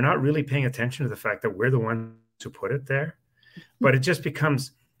level, they're not really paying attention to the fact that we're the ones who put it there. But it just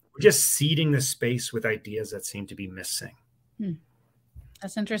becomes, we're just seeding the space with ideas that seem to be missing.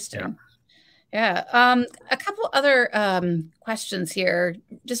 That's interesting. Yeah. A couple other questions here,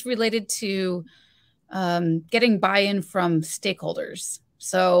 just related to getting buy-in from stakeholders.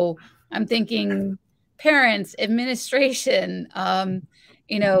 So I'm thinking parents, administration.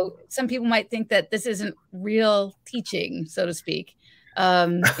 You know, some people might think that this isn't real teaching, so to speak.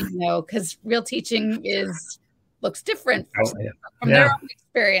 You know, because real teaching looks different from their own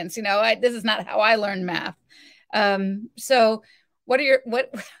experience. You know, this is not how I learned math. So what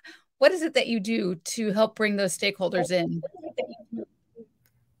is it that you do to help bring those stakeholders in?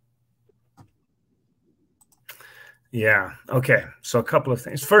 Yeah. Okay. So a couple of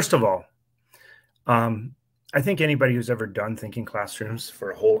things. First of all, I think anybody who's ever done thinking classrooms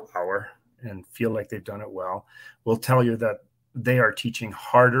for a whole hour and feel like they've done it well will tell you that they are teaching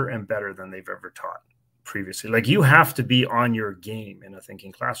harder and better than they've ever taught previously. Like, you have to be on your game in a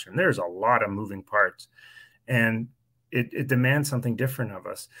thinking classroom. There's a lot of moving parts, and it demands something different of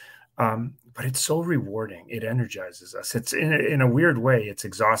us. But it's so rewarding. It energizes us. It's in a weird way, it's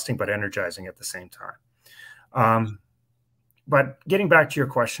exhausting, but energizing at the same time. But getting back to your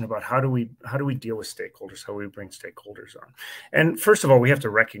question about how do we deal with stakeholders, how do we bring stakeholders on? And first of all, we have to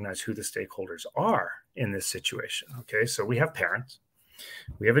recognize who the stakeholders are in this situation. Okay, so we have parents,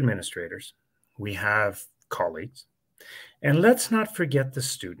 we have administrators, we have colleagues, and let's not forget the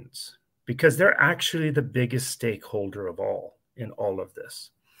students, because they're actually the biggest stakeholder of all in all of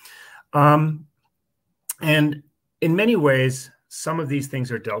this. And in many ways, some of these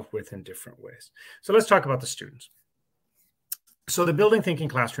things are dealt with in different ways. So let's talk about the students. So the Building Thinking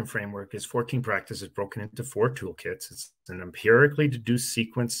Classroom Framework is 14 practices broken into 4 toolkits. It's an empirically deduced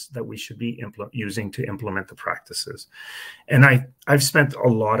sequence that we should be using to implement the practices. And I've spent a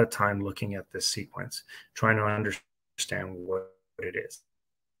lot of time looking at this sequence, trying to understand what it is.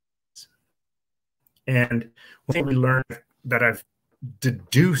 And one thing we learned that I've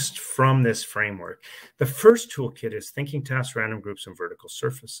deduced from this framework, the first toolkit is thinking tasks, random groups, and vertical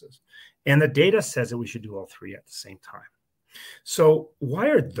surfaces. And the data says that we should do all 3 at the same time. So why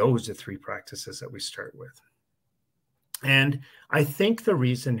are those the 3 practices that we start with? And I think the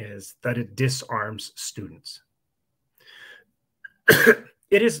reason is that it disarms students.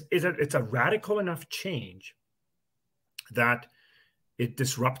 It's a radical enough change that it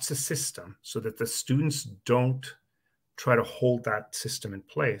disrupts the system so that the students don't try to hold that system in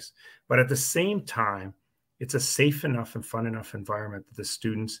place. But at the same time, it's a safe enough and fun enough environment that the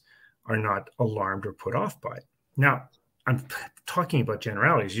students are not alarmed or put off by it. Now, I'm talking about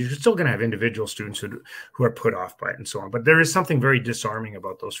generalities. You're still going to have individual students who are put off by it and so on. But there is something very disarming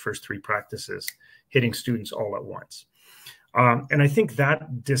about those first 3 practices hitting students all at once. And I think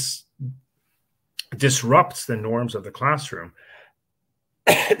that disrupts the norms of the classroom.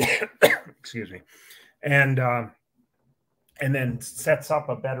 Excuse me. And then sets up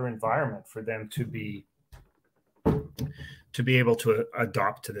a better environment for them to be able to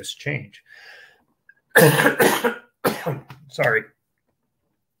adopt to this change. Sorry.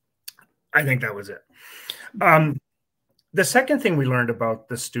 I think that was it. The second thing we learned about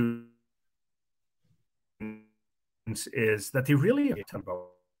the students is that they really have about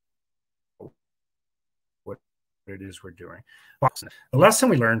what it is we're doing. The lesson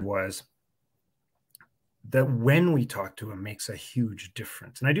we learned was that when we talk to them makes a huge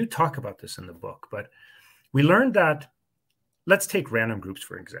difference. And I do talk about this in the book, but we learned that let's take random groups,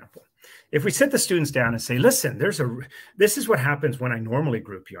 for example. If we sit the students down and say, listen, this is what happens when I normally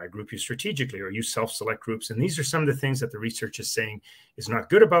group you. I group you strategically, or you self-select groups. And these are some of the things that the research is saying is not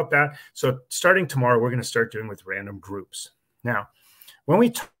good about that. So starting tomorrow, we're going to start doing with random groups. Now, when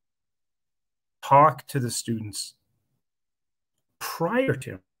we talk to the students prior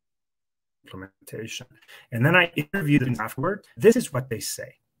to implementation, and then I interview them afterward, this is what they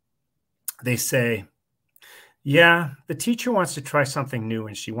say. They say, yeah, the teacher wants to try something new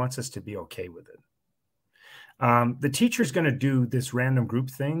and she wants us to be okay with it. The teacher's going to do this random group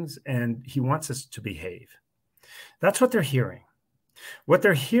things and he wants us to behave. That's what they're hearing. What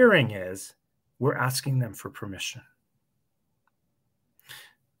they're hearing is we're asking them for permission.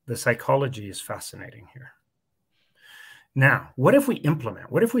 The psychology is fascinating here. Now, what if we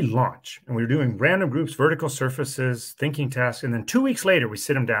implement? What if we launch and we're doing random groups, vertical surfaces, thinking tasks, and then 2 weeks later we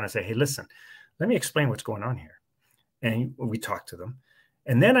sit them down and say, hey, listen, let me explain what's going on here. And we talk to them.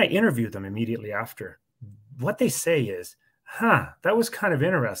 And then I interview them immediately after. What they say is, that was kind of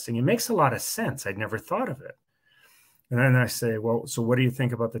interesting. It makes a lot of sense. I'd never thought of it. And then I say, well, so what do you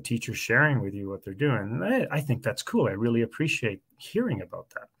think about the teacher sharing with you what they're doing? And I think that's cool. I really appreciate hearing about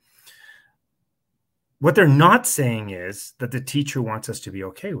that. What they're not saying is that the teacher wants us to be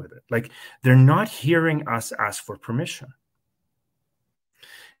okay with it. Like, they're not hearing us ask for permission.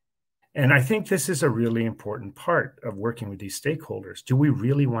 And I think this is a really important part of working with these stakeholders. Do we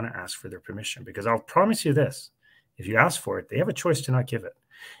really want to ask for their permission? Because I'll promise you this, if you ask for it, they have a choice to not give it.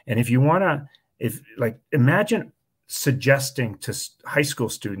 And if you want to, imagine suggesting to high school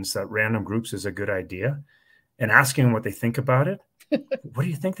students that random groups is a good idea and asking them what they think about it. What do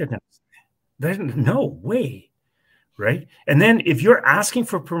you think they're going to say? There's no way, right? And then if you're asking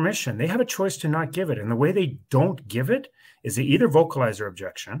for permission, they have a choice to not give it. And the way they don't give it is they either vocalize their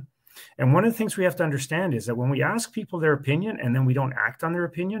objection. And one of the things we have to understand is that when we ask people their opinion and then we don't act on their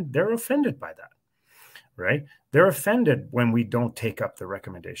opinion, they're offended by that, right? They're offended when we don't take up the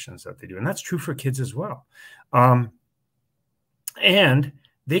recommendations that they do. And that's true for kids as well. And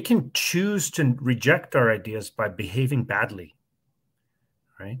they can choose to reject our ideas by behaving badly.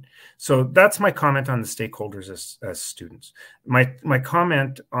 Right? So that's my comment on the stakeholders as students. My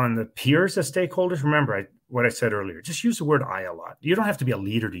comment on the peers as stakeholders, remember what I said earlier, just use the word I a lot. You don't have to be a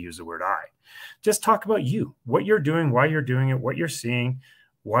leader to use the word I. Just talk about you, what you're doing, why you're doing it, what you're seeing,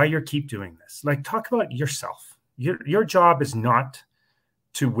 why you keep doing this. Like, talk about yourself. Your job is not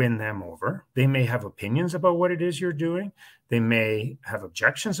to win them over. They may have opinions about what it is you're doing. They may have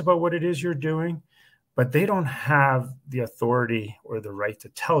objections about what it is you're doing, but they don't have the authority or the right to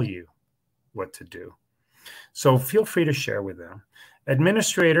tell you what to do. So feel free to share with them.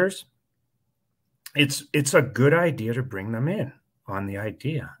 Administrators, it's a good idea to bring them in on the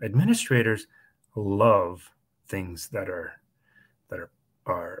idea. Administrators love things that are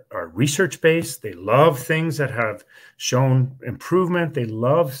research-based. They love things that have shown improvement. They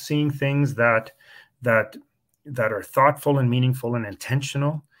love seeing things that are thoughtful and meaningful and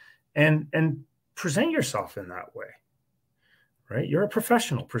intentional, and present yourself in that way, right? You're a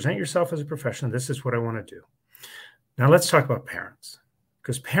professional. Present yourself as a professional. This is what I want to do. Now let's talk about parents,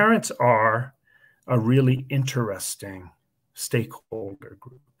 because parents are a really interesting stakeholder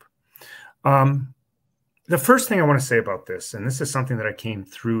group. The first thing I want to say about this, and this is something that I came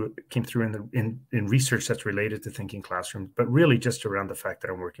through in research that's related to thinking classrooms, but really just around the fact that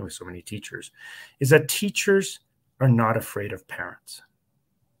I'm working with so many teachers, is that teachers are not afraid of parents.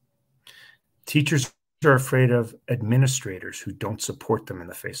 Teachers are afraid of administrators who don't support them in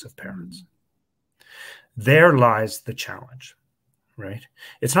the face of parents. There lies the challenge, right?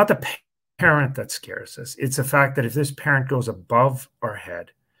 It's not the parent that scares us. It's the fact that if this parent goes above our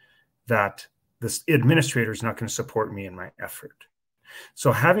head, that this administrator is not going to support me in my effort.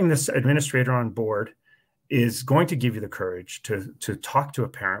 So having this administrator on board is going to give you the courage to talk to a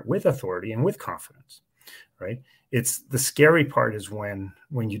parent with authority and with confidence, right? It's the scary part is when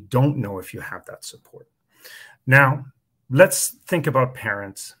you don't know if you have that support. Now, let's think about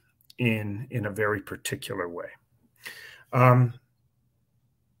parents in a very particular way. And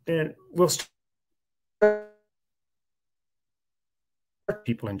we'll start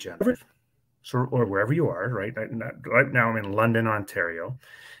people in general, or wherever you are, right? Right now I'm in London, Ontario.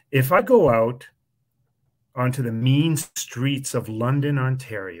 If I go out onto the mean streets of London,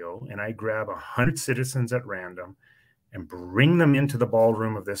 Ontario, and I grab 100 citizens at random and bring them into the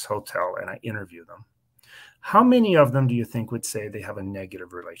ballroom of this hotel and I interview them, how many of them do you think would say they have a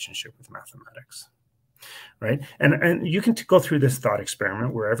negative relationship with mathematics, right? And you can go through this thought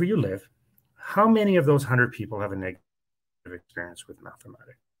experiment wherever you live. How many of those 100 people have a negative experience with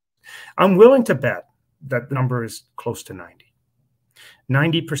mathematics? I'm willing to bet that the number is close to 90.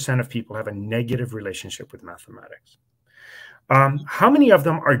 90% of people have a negative relationship with mathematics. How many of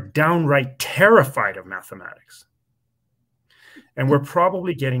them are downright terrified of mathematics? And we're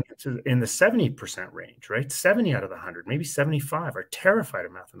probably getting into in the 70% range, right? 70 out of the 100, maybe 75 are terrified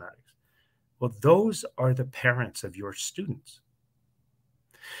of mathematics. Well, those are the parents of your students.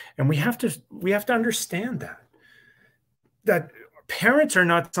 And we have to understand that parents are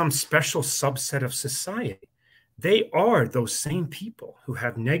not some special subset of society. They are those same people who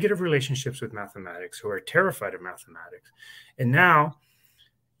have negative relationships with mathematics, who are terrified of mathematics. And now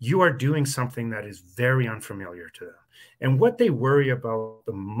you are doing something that is very unfamiliar to them. And what they worry about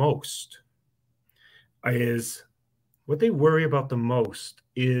the most is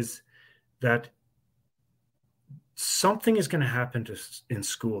that something is going to happen in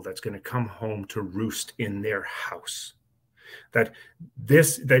school that's going to come home to roost in their house. That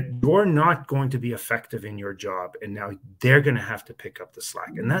you're not going to be effective in your job, and now they're going to have to pick up the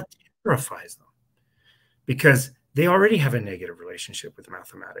slack. And that terrifies them because they already have a negative relationship with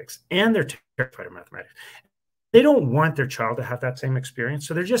mathematics and they're terrified of mathematics. They don't want their child to have that same experience.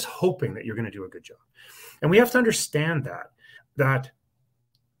 So they're just hoping that you're going to do a good job. And we have to understand that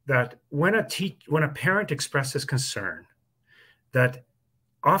when a parent expresses concern, that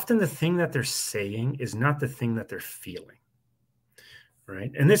often the thing that they're saying is not the thing that they're feeling.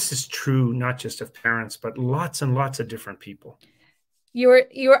 Right. And this is true not just of parents, but lots and lots of different people. You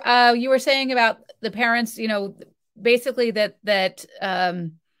were saying about the parents, basically that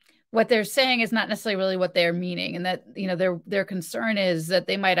what they're saying is not necessarily really what they're meaning, and that their concern is that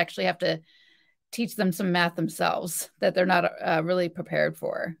they might actually have to teach them some math themselves that they're not really prepared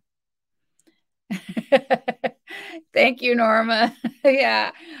for. Thank you, Norma.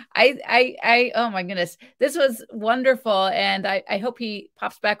 Yeah, I oh my goodness, this was wonderful, and I hope he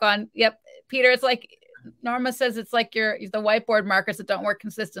pops back on. Yep, Peter, it's like Norma says, it's like the whiteboard markers that don't work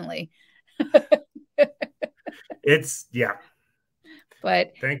consistently. Yeah.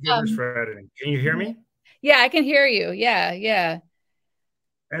 But thank you for editing. Can you hear me? Yeah, I can hear you. Yeah.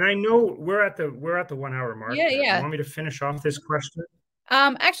 And I know we're at the 1 hour mark. Yeah. You want me to finish off this question?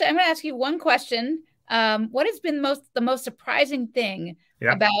 Actually, I'm going to ask you one question. What has been the most surprising thing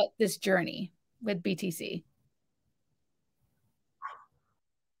about this journey with BTC?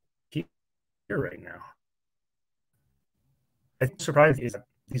 Here right now, I think surprised is that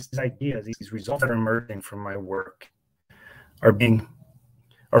these ideas, these results that are emerging from my work are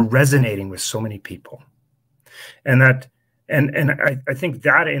resonating with so many people. And I think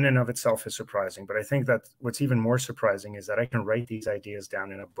that in and of itself is surprising. But I think that what's even more surprising is that I can write these ideas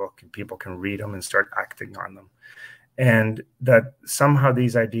down in a book and people can read them and start acting on them. And that somehow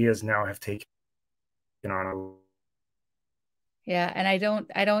these ideas now have taken on a... Yeah, and I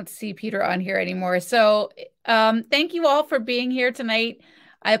don't see Peter on here anymore. So thank you all for being here tonight.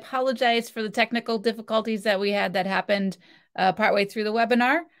 I apologize for the technical difficulties that we had that happened partway through the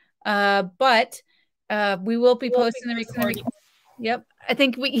webinar. But we will be posting the recording. Yep. I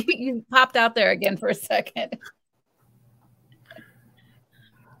think you popped out there again for a second.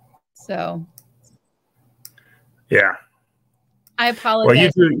 So. Yeah. I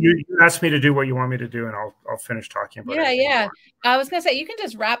apologize. Well, you asked me to do what you want me to do, and I'll finish talking about it. Yeah. I was going to say, you can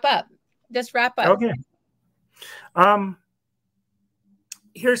just wrap up. Okay.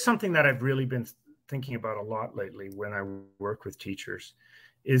 Here's something that I've really been thinking about a lot lately when I work with teachers,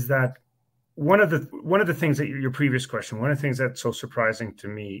 is that one of the things that your previous question, one of the things that's so surprising to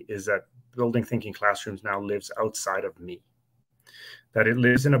me is that building thinking classrooms now lives outside of me, that it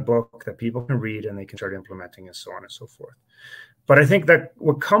lives in a book that people can read and they can start implementing and so on and so forth. But I think that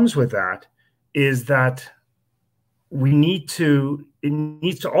what comes with that is that it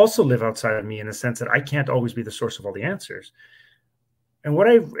needs to also live outside of me in the sense that I can't always be the source of all the answers. And what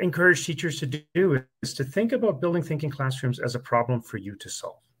I encourage teachers to do is to think about building thinking classrooms as a problem for you to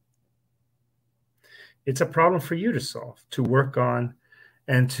solve. It's a problem for you to solve, to work on,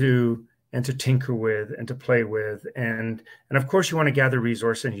 and to tinker with, and to play with. And of course, you want to gather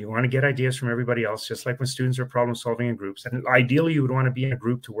resources, and you want to get ideas from everybody else, just like when students are problem solving in groups. And ideally, you would want to be in a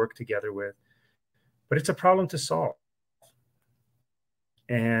group to work together with. But it's a problem to solve.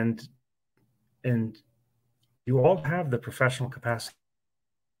 And you all have the professional capacity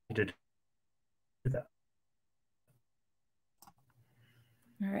to do that.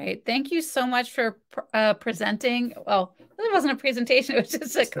 All right. Thank you so much for presenting. Well, it wasn't a presentation. It was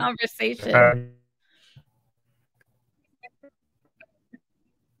just a conversation.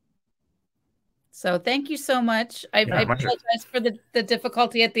 So thank you so much. I apologize for the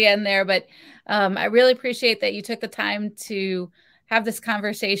difficulty at the end there, but I really appreciate that you took the time to have this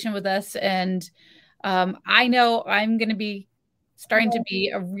conversation with us. And I know I'm going to be starting to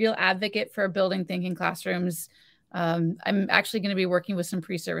be a real advocate for building thinking classrooms. I'm actually going to be working with some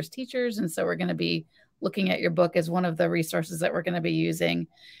pre-service teachers, and so we're going to be looking at your book as one of the resources that we're going to be using.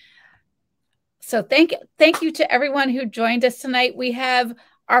 So thank you to everyone who joined us tonight. We have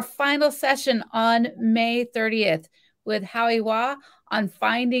our final session on May 30th with Howie Hua on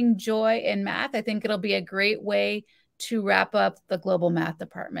finding joy in math. I think it'll be a great way to wrap up the global math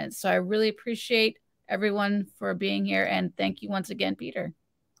department. So I really appreciate everyone for being here, and thank you once again, Peter.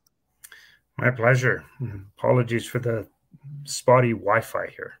 My pleasure. Apologies for the spotty Wi-Fi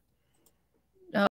here.